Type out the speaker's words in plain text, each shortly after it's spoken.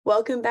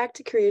Welcome back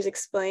to Careers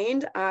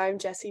Explained. I'm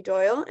Jessie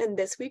Doyle, and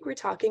this week we're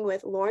talking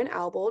with Lauryn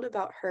Albold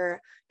about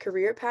her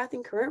career path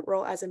and current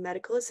role as a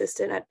medical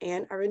assistant at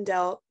Anne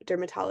Arundel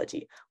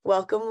Dermatology.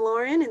 Welcome,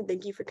 Lauryn, and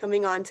thank you for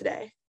coming on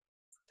today.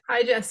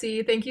 Hi,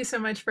 Jesse. Thank you so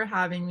much for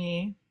having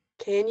me.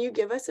 Can you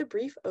give us a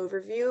brief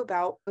overview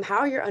about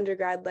how your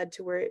undergrad led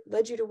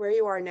you to where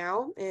you are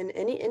now, and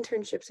any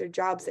internships or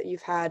jobs that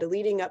you've had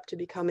leading up to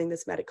becoming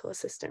this medical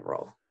assistant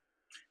role?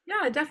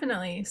 Yeah,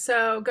 definitely.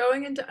 So,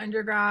 going into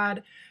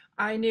undergrad,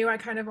 I knew I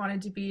kind of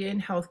wanted to be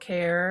in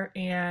healthcare,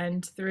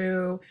 and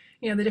through,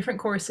 the different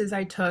courses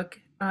I took,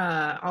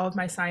 all of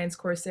my science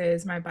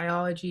courses, my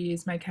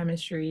biologies, my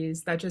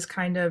chemistries, that just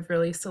kind of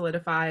really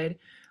solidified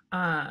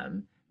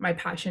my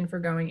passion for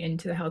going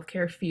into the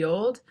healthcare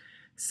field.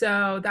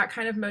 So that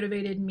kind of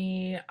motivated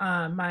me,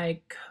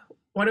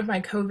 one of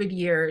my COVID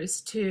years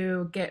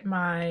to get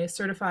my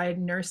certified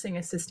nursing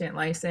assistant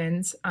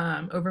license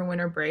over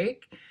winter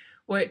break,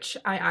 which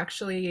I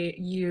actually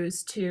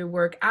used to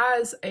work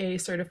as a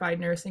certified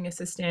nursing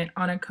assistant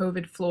on a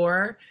COVID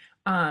floor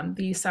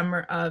the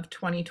summer of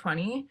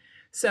 2020.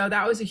 So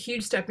that was a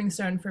huge stepping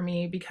stone for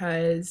me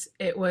because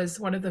it was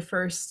one of the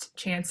first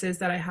chances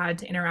that I had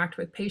to interact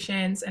with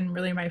patients and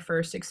really my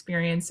first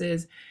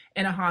experiences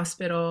in a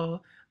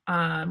hospital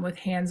with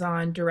hands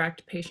on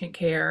direct patient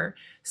care.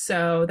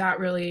 So that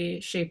really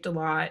shaped a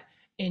lot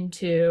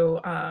into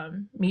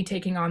me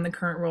taking on the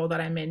current role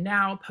that I'm in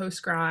now,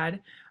 post grad.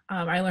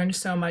 I learned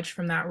so much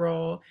from that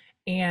role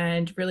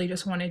and really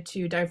just wanted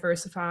to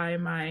diversify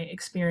my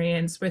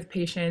experience with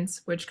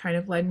patients, which kind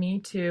of led me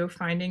to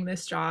finding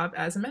this job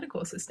as a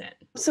medical assistant.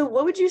 So,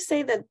 what would you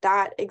say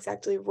that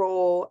exactly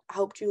role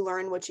helped you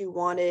learn what you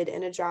wanted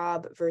in a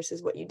job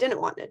versus what you didn't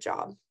want in a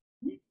job?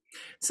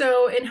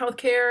 So, in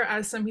healthcare,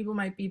 as some people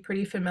might be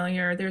pretty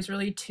familiar, there's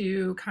really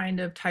two kind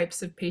of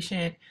types of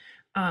patient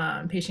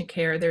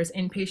care. There's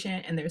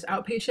inpatient and there's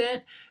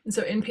outpatient. And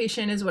so,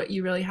 inpatient is what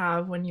you really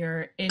have when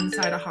you're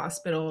inside a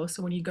hospital.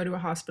 So, when you go to a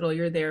hospital,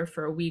 you're there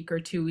for a week or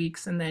 2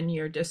 weeks and then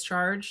you're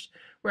discharged.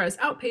 Whereas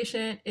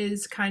outpatient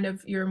is kind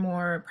of your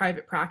more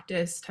private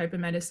practice type of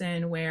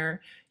medicine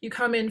where you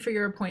come in for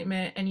your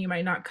appointment and you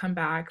might not come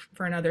back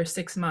for another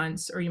 6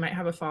 months, or you might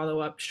have a follow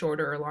up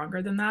shorter or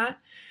longer than that.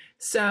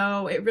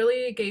 So it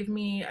really gave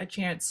me a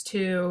chance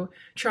to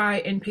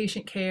try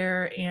inpatient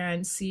care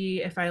and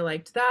see if I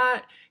liked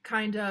that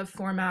kind of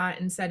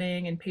format and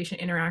setting and patient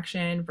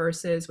interaction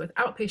versus with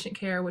outpatient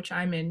care, which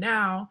I'm in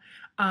now.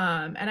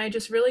 And I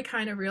just really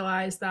kind of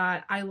realized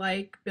that I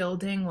like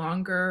building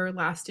longer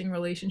lasting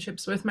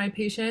relationships with my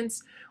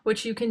patients,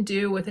 which you can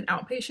do with an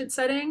outpatient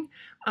setting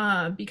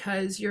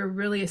because you're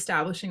really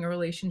establishing a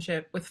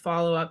relationship with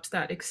follow ups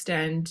that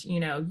extend,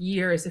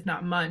 years, if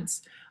not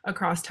months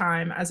across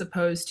time, as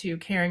opposed to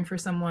caring for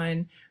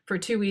someone for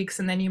 2 weeks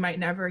and then you might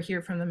never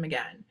hear from them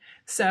again.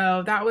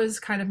 So that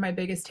was kind of my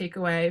biggest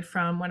takeaway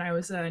from when I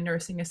was a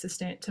nursing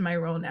assistant to my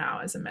role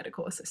now as a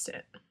medical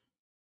assistant.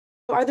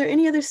 Are there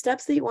any other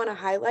steps that you want to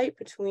highlight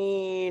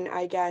between,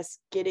 I guess,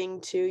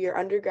 getting to your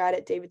undergrad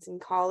at Davidson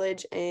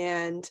College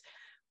and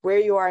where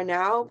you are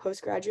now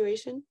post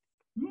graduation?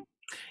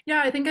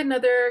 Yeah, I think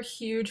another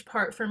huge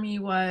part for me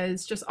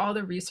was just all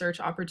the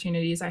research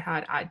opportunities I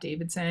had at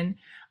Davidson.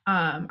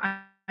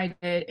 I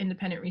did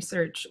independent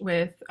research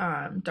with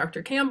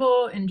Dr.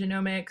 Campbell in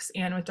genomics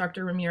and with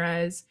Dr.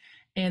 Ramirez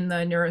in the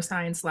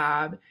neuroscience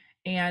lab.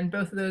 And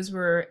both of those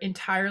were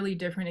entirely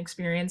different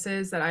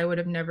experiences that I would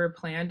have never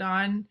planned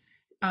on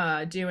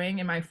doing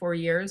in my 4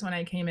 years when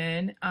I came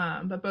in.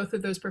 But both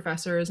of those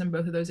professors and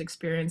both of those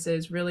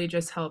experiences really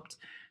just helped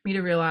me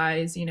to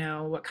realize,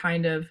 what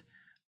kind of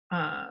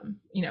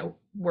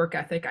work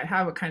ethic I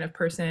have, what kind of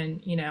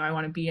person, I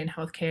want to be in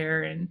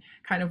healthcare and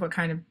kind of what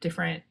kind of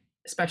different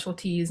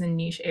specialties and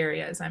niche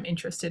areas I'm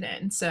interested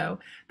in. So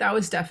that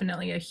was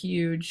definitely a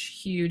huge,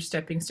 huge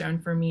stepping stone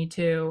for me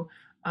too.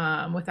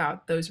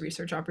 Without those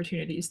research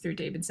opportunities through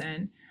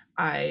Davidson,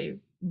 I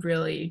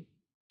really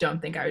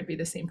don't think I would be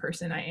the same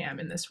person I am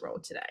in this role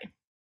today.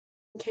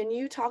 Can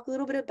you talk a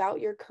little bit about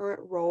your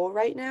current role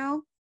right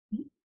now?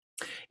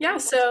 Yeah,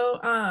 so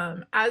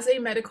as a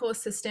medical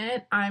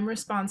assistant, I'm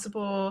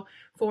responsible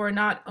for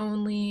not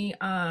only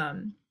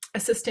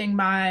assisting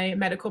my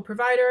medical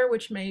provider,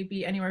 which may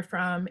be anywhere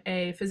from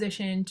a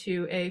physician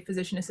to a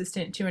physician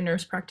assistant to a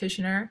nurse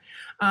practitioner.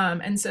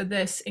 And so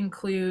this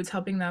includes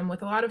helping them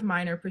with a lot of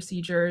minor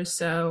procedures.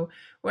 So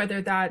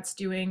whether that's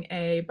doing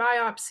a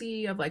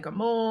biopsy of like a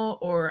mole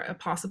or a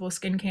possible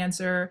skin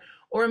cancer,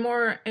 or a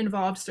more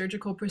involved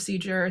surgical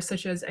procedure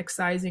such as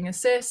excising a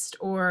cyst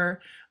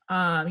or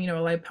a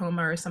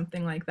lipoma or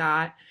something like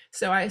that.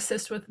 So I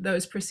assist with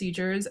those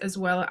procedures as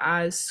well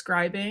as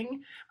scribing,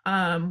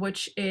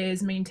 which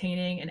is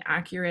maintaining an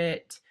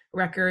accurate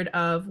record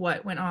of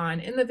what went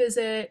on in the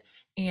visit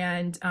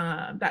and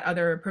that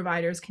other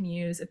providers can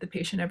use if the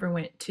patient ever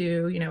went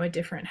to, a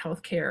different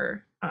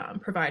healthcare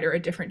provider, a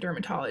different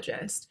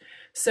dermatologist.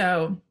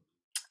 So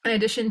in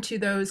addition to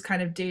those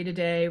kind of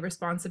day-to-day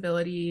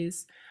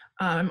responsibilities,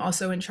 I'm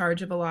also in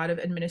charge of a lot of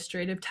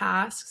administrative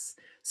tasks.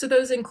 So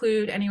those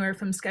include anywhere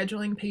from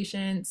scheduling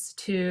patients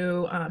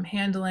to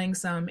handling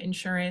some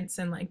insurance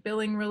and like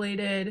billing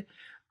related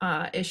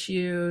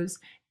issues,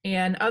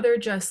 and other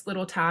just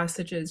little tasks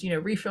such as,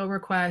 refill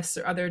requests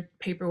or other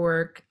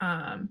paperwork.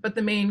 But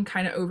the main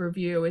kind of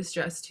overview is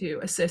just to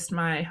assist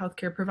my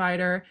healthcare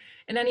provider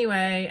in any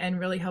way and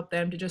really help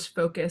them to just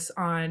focus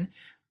on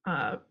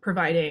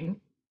providing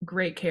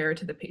great care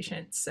to the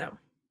patients. So,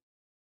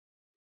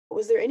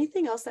 Was there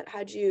anything else that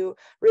had you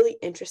really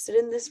interested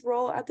in this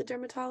role at the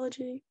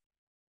dermatology?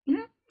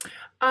 mhm.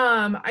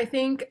 I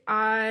think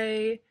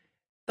I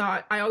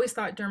always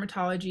thought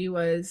dermatology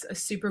was a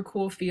super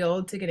cool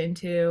field to get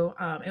into.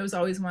 It was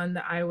always one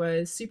that I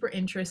was super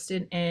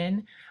interested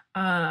in.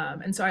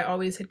 And so I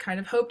always had kind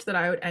of hoped that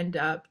I would end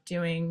up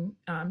doing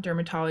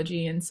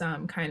dermatology in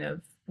some kind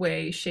of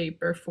way, shape,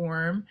 or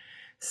form.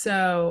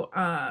 So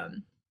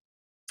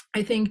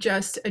I think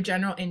just a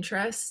general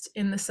interest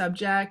in the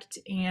subject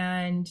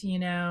and,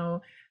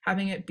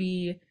 having it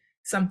be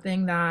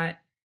something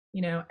that,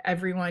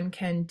 everyone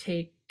can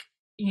take,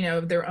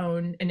 their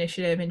own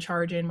initiative and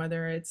charge in,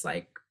 whether it's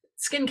like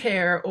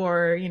skincare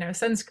or,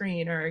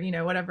 sunscreen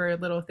or, whatever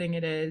little thing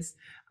it is.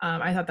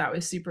 I thought that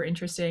was super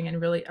interesting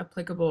and really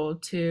applicable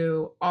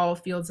to all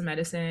fields of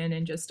medicine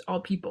and just all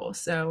people.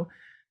 So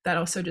that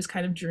also just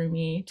kind of drew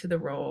me to the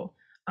role,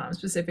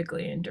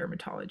 specifically in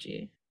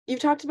dermatology. You've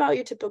talked about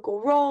your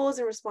typical roles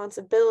and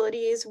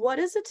responsibilities. What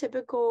does a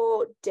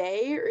typical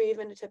day or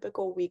even a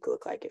typical week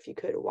look like if you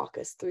could walk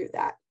us through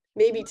that?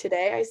 Maybe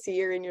today I see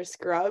you're in your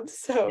scrubs,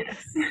 so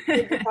could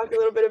you Yes. talk a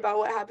little bit about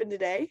what happened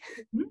today?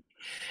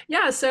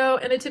 Yeah, so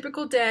in a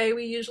typical day,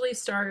 we usually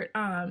start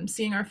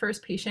seeing our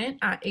first patient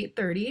at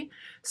 8:30.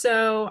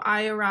 So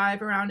I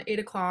arrive around 8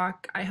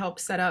 o'clock. I help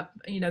set up,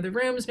 the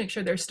rooms, make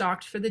sure they're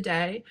stocked for the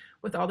day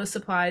with all the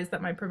supplies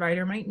that my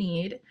provider might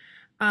need.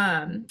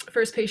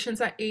 First patients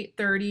at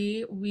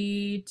 8:30.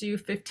 We do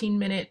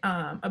 15-minute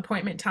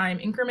appointment time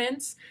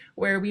increments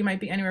where we might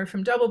be anywhere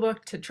from double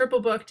booked to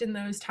triple booked in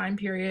those time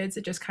periods.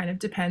 It just kind of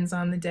depends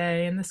on the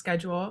day and the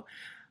schedule.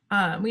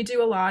 We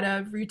do a lot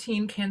of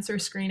routine cancer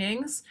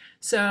screenings.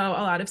 So,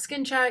 a lot of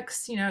skin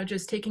checks,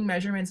 just taking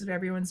measurements of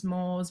everyone's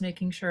moles,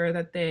 making sure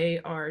that they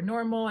are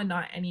normal and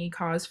not any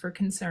cause for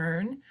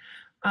concern.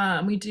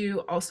 We do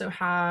also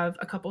have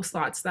a couple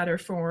slots that are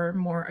for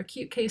more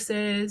acute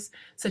cases,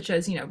 such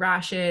as,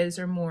 rashes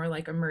or more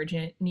like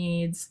emergent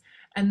needs.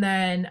 And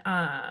then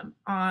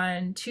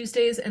on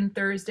Tuesdays and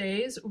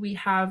Thursdays, we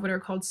have what are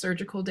called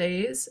surgical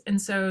days.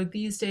 And so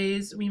these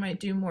days, we might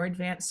do more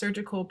advanced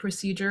surgical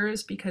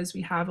procedures because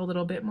we have a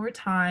little bit more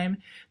time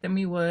than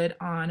we would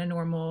on a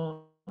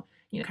normal,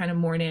 kind of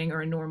morning or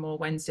a normal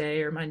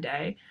Wednesday or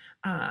Monday.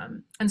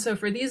 And so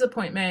for these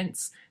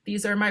appointments,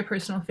 these are my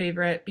personal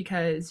favorite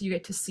because you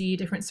get to see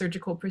different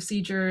surgical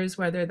procedures,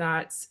 whether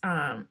that's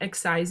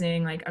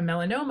excising like a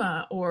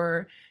melanoma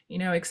or,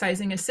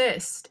 excising a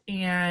cyst.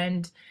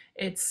 And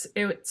it's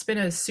been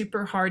a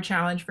super hard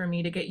challenge for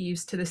me to get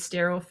used to the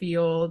sterile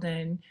field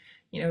and,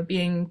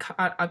 being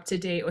caught up to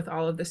date with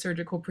all of the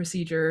surgical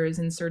procedures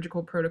and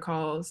surgical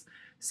protocols.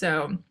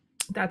 So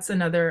that's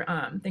another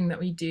thing that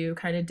we do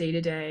kind of day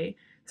to day.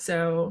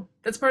 So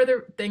that's part of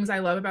the things I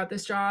love about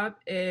this job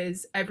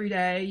is every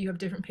day you have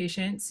different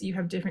patients, you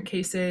have different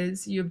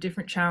cases, you have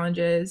different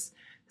challenges.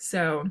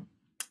 So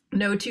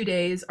no 2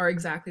 days are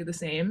exactly the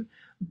same,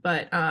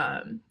 but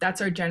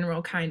that's our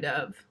general kind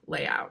of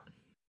layout.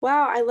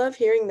 Wow, I love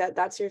hearing that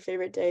that's your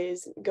favorite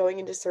days going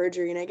into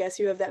surgery. And I guess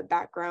you have that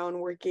background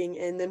working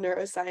in the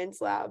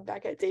neuroscience lab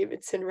back at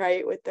Davidson,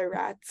 right, with the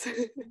rats.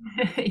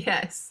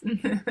 Yes.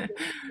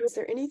 Is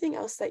there anything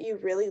else that you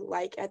really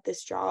like at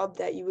this job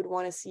that you would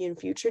want to see in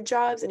future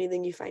jobs?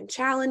 Anything you find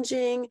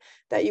challenging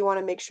that you want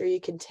to make sure you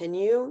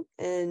continue?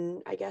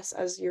 And I guess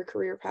as your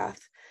career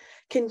path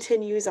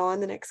continues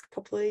on the next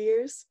couple of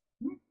years?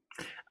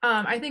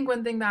 I think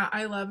one thing that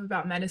I love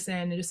about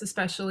medicine, and just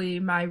especially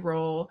my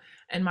role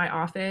in my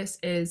office,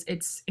 is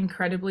it's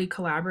incredibly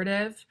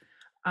collaborative.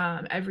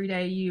 Every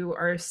day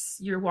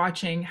you're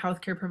watching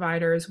healthcare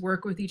providers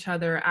work with each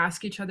other,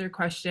 ask each other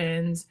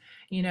questions,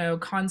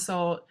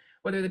 consult.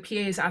 Whether the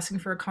PA is asking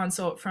for a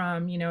consult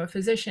from, a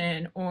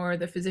physician, or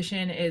the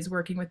physician is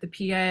working with the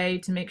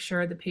PA to make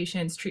sure the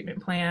patient's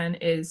treatment plan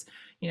is,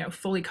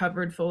 fully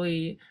covered,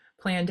 fully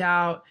planned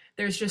out.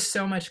 There's just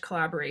so much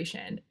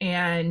collaboration.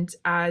 And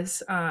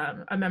as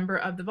a member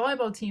of the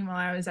volleyball team while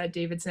I was at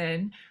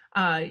Davidson,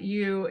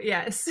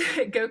 yes,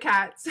 go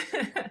Cats.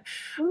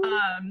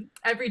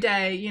 Every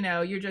day,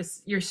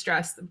 you're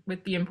stressed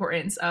with the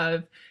importance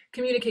of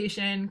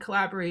communication,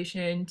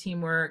 collaboration,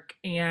 teamwork.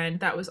 And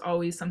that was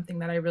always something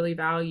that I really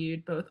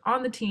valued both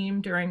on the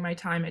team during my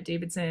time at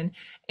Davidson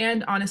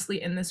and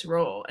honestly in this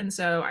role. And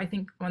so I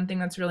think one thing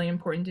that's really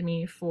important to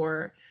me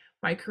for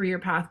my career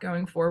path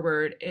going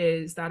forward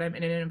is that I'm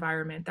in an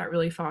environment that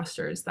really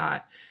fosters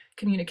that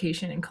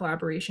communication and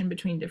collaboration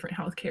between different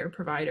healthcare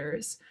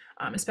providers,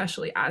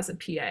 especially as a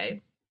PA.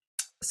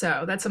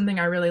 So that's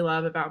something I really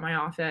love about my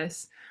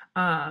office.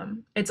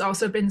 It's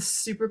also been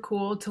super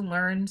cool to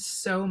learn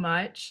so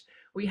much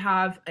We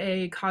have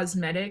a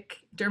cosmetic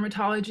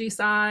dermatology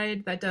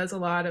side that does a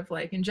lot of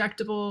like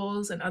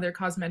injectables and other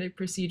cosmetic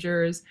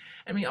procedures.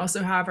 And we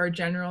also have our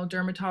general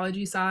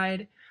dermatology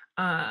side,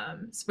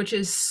 which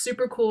is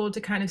super cool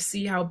to kind of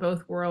see how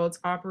both worlds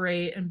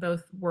operate and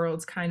both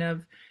worlds kind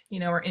of,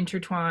 are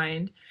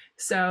intertwined.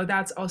 So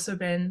that's also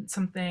been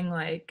something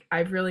like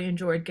I've really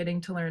enjoyed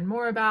getting to learn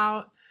more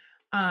about.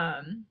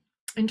 Um,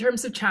 in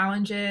terms of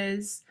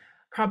challenges,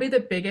 probably the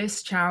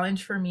biggest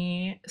challenge for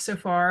me so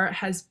far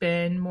has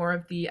been more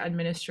of the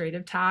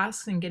administrative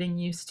tasks and getting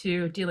used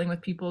to dealing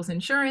with people's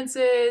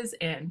insurances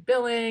and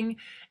billing.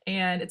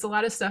 And it's a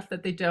lot of stuff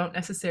that they don't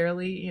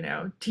necessarily,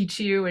 teach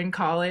you in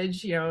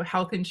college,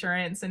 health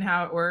insurance and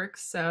how it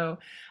works. So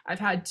I've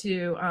had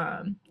to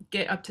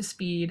get up to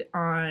speed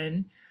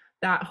on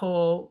that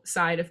whole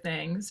side of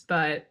things.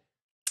 But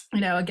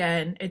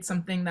again, it's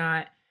something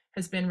that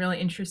has been really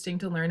interesting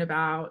to learn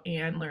about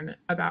and learn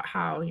about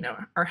how,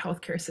 our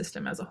healthcare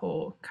system as a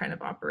whole kind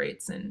of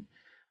operates and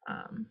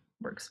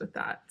works with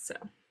that. So,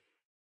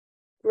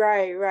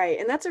 Right, right.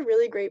 And that's a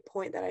really great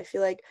point that I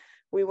feel like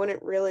we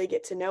wouldn't really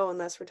get to know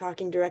unless we're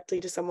talking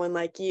directly to someone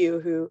like you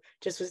who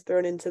just was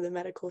thrown into the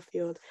medical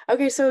field.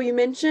 Okay, so you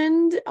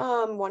mentioned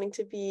wanting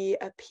to be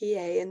a PA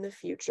in the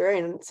future,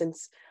 and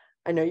since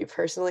I know you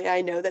personally,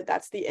 I know that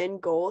that's the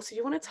end goal. So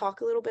you want to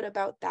talk a little bit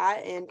about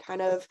that and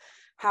kind of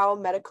how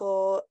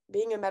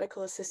being a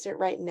medical assistant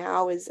right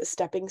now is a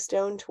stepping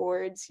stone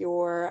towards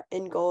your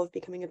end goal of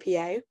becoming a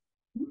PA?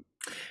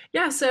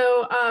 yeah,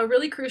 so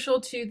really crucial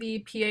to the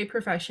PA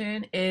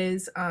profession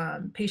is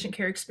patient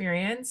care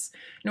experience.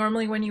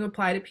 Normally, when you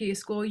apply to PA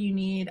school, you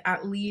need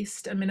at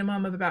least a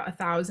minimum of about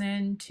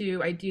 1,000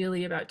 to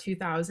ideally about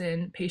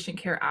 2,000 patient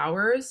care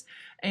hours,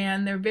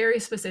 and they're very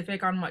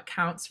specific on what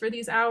counts for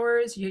these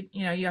hours. You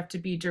have to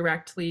be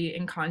directly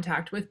in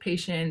contact with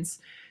patients,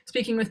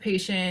 speaking with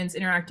patients,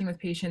 interacting with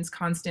patients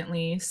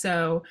constantly.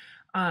 So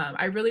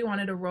I really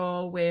wanted a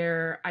role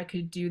where I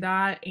could do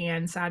that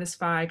and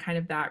satisfy kind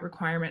of that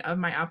requirement of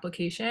my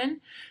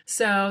application.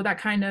 So that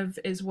kind of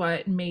is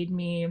what made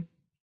me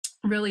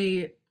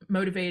really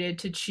motivated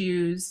to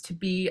choose to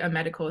be a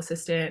medical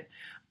assistant,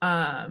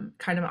 kind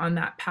of on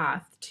that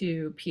path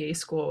to PA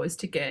school, is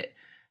to get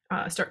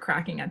start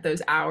cracking at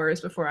those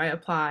hours before I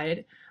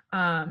applied.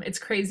 It's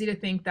crazy to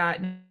think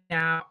that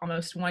now,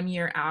 almost 1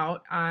 year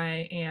out,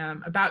 I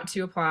am about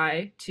to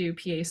apply to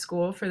PA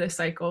school for this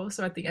cycle.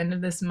 So at the end of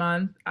this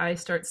month, I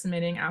start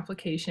submitting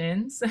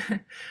applications,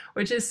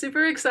 which is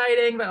super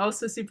exciting, but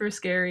also super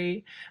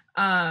scary.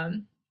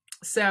 Um,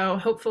 so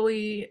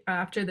hopefully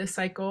after this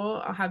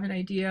cycle, I'll have an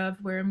idea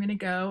of where I'm going to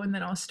go, and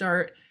then I'll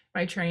start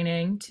my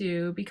training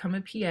to become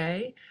a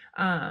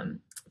PA.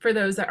 For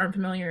those that aren't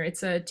familiar,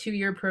 it's a 2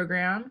 year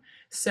program.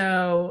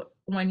 So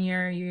 1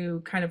 year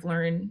you kind of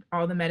learn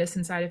all the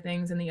medicine side of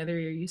things, and the other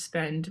year you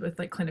spend with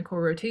like clinical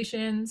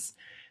rotations.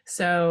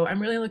 So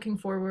I'm really looking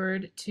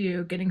forward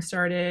to getting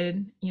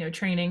started,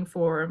 training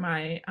for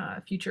my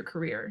future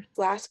career.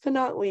 Last but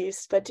not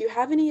least, but do you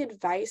have any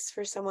advice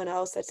for someone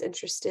else that's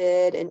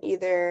interested in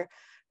either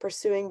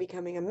pursuing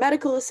becoming a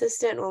medical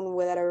assistant on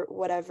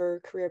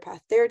whatever career path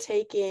they're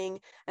taking,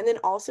 and then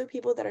also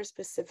people that are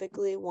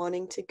specifically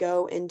wanting to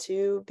go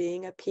into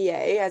being a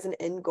PA as an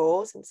end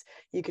goal, since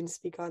you can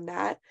speak on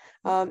that?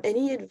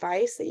 Any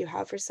advice that you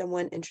have for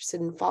someone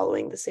interested in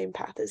following the same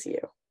path as you?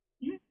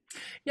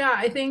 Yeah,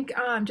 I think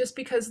just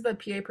because the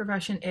PA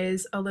profession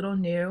is a little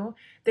new,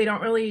 they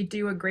don't really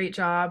do a great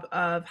job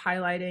of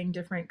highlighting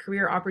different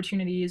career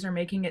opportunities or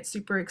making it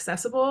super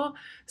accessible.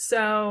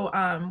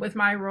 So, with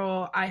my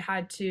role, I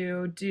had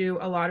to do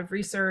a lot of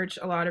research,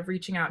 a lot of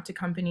reaching out to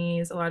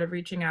companies, a lot of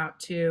reaching out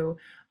to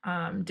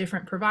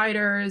different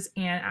providers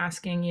and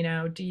asking,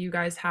 do you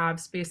guys have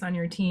space on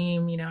your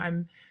team?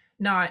 I'm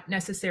not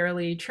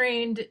necessarily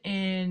trained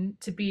in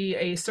to be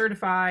a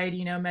certified,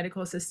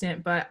 medical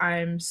assistant, but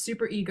I'm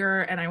super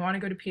eager and I want to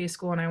go to PA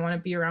school and I want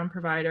to be around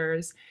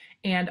providers.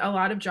 And a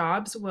lot of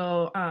jobs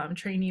will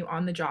train you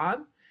on the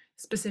job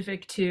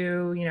specific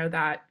to,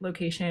 that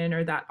location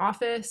or that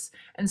office.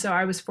 And so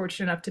I was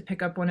fortunate enough to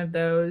pick up one of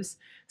those.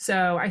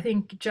 So I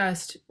think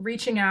just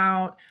reaching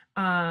out,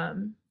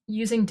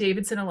 using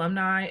Davidson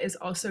alumni is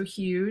also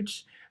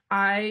huge.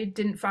 I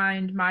didn't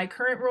find my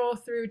current role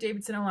through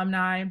Davidson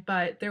alumni,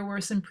 but there were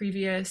some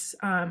previous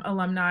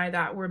alumni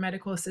that were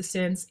medical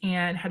assistants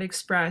and had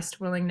expressed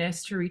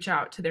willingness to reach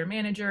out to their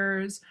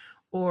managers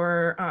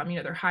or,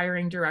 their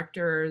hiring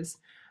directors,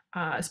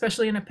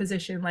 especially in a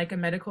position like a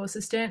medical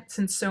assistant,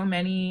 since so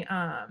many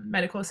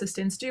medical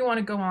assistants do want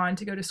to go on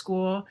to go to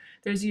school.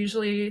 There's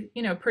usually,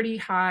 pretty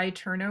high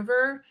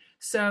turnover.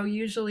 So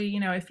usually,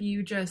 if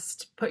you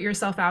just put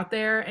yourself out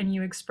there and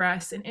you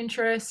express an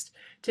interest,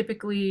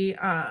 typically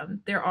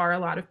there are a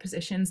lot of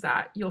positions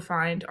that you'll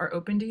find are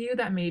open to you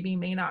that maybe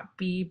may not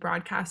be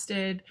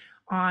broadcasted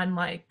on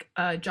like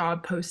a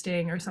job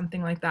posting or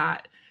something like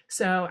that.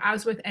 So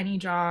as with any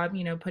job,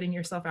 putting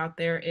yourself out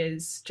there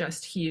is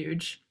just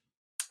huge.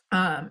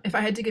 If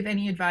I had to give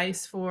any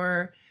advice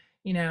for,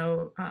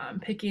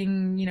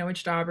 picking,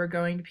 which job or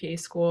going to PA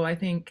school, I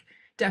think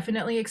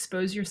definitely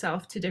expose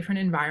yourself to different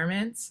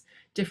environments,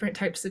 different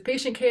types of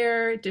patient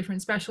care,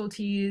 different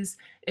specialties,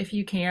 if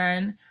you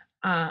can.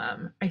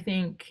 I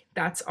think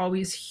that's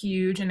always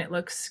huge, and it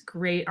looks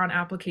great on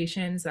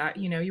applications that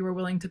you were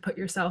willing to put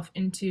yourself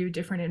into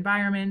different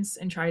environments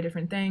and try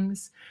different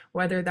things,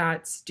 whether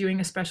that's doing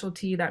a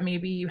specialty that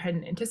maybe you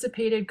hadn't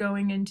anticipated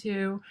going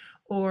into,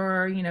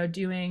 or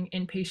doing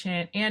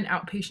inpatient and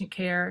outpatient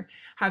care.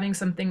 Having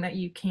something that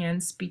you can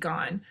speak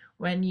on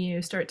when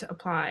you start to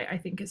apply, I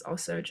think, is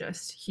also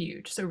just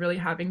huge. So really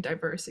having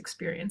diverse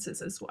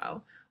experiences as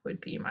well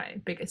would be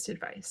my biggest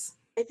advice.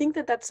 I think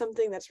that that's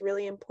something that's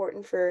really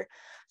important for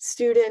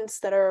students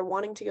that are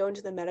wanting to go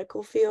into the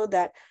medical field,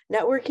 that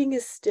networking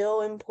is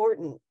still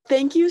important.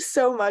 Thank you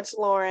so much,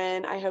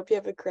 Lauryn. I hope you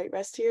have a great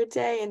rest of your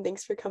day, and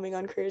thanks for coming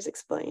on Careers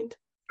Explained.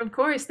 Of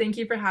course, thank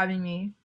you for having me.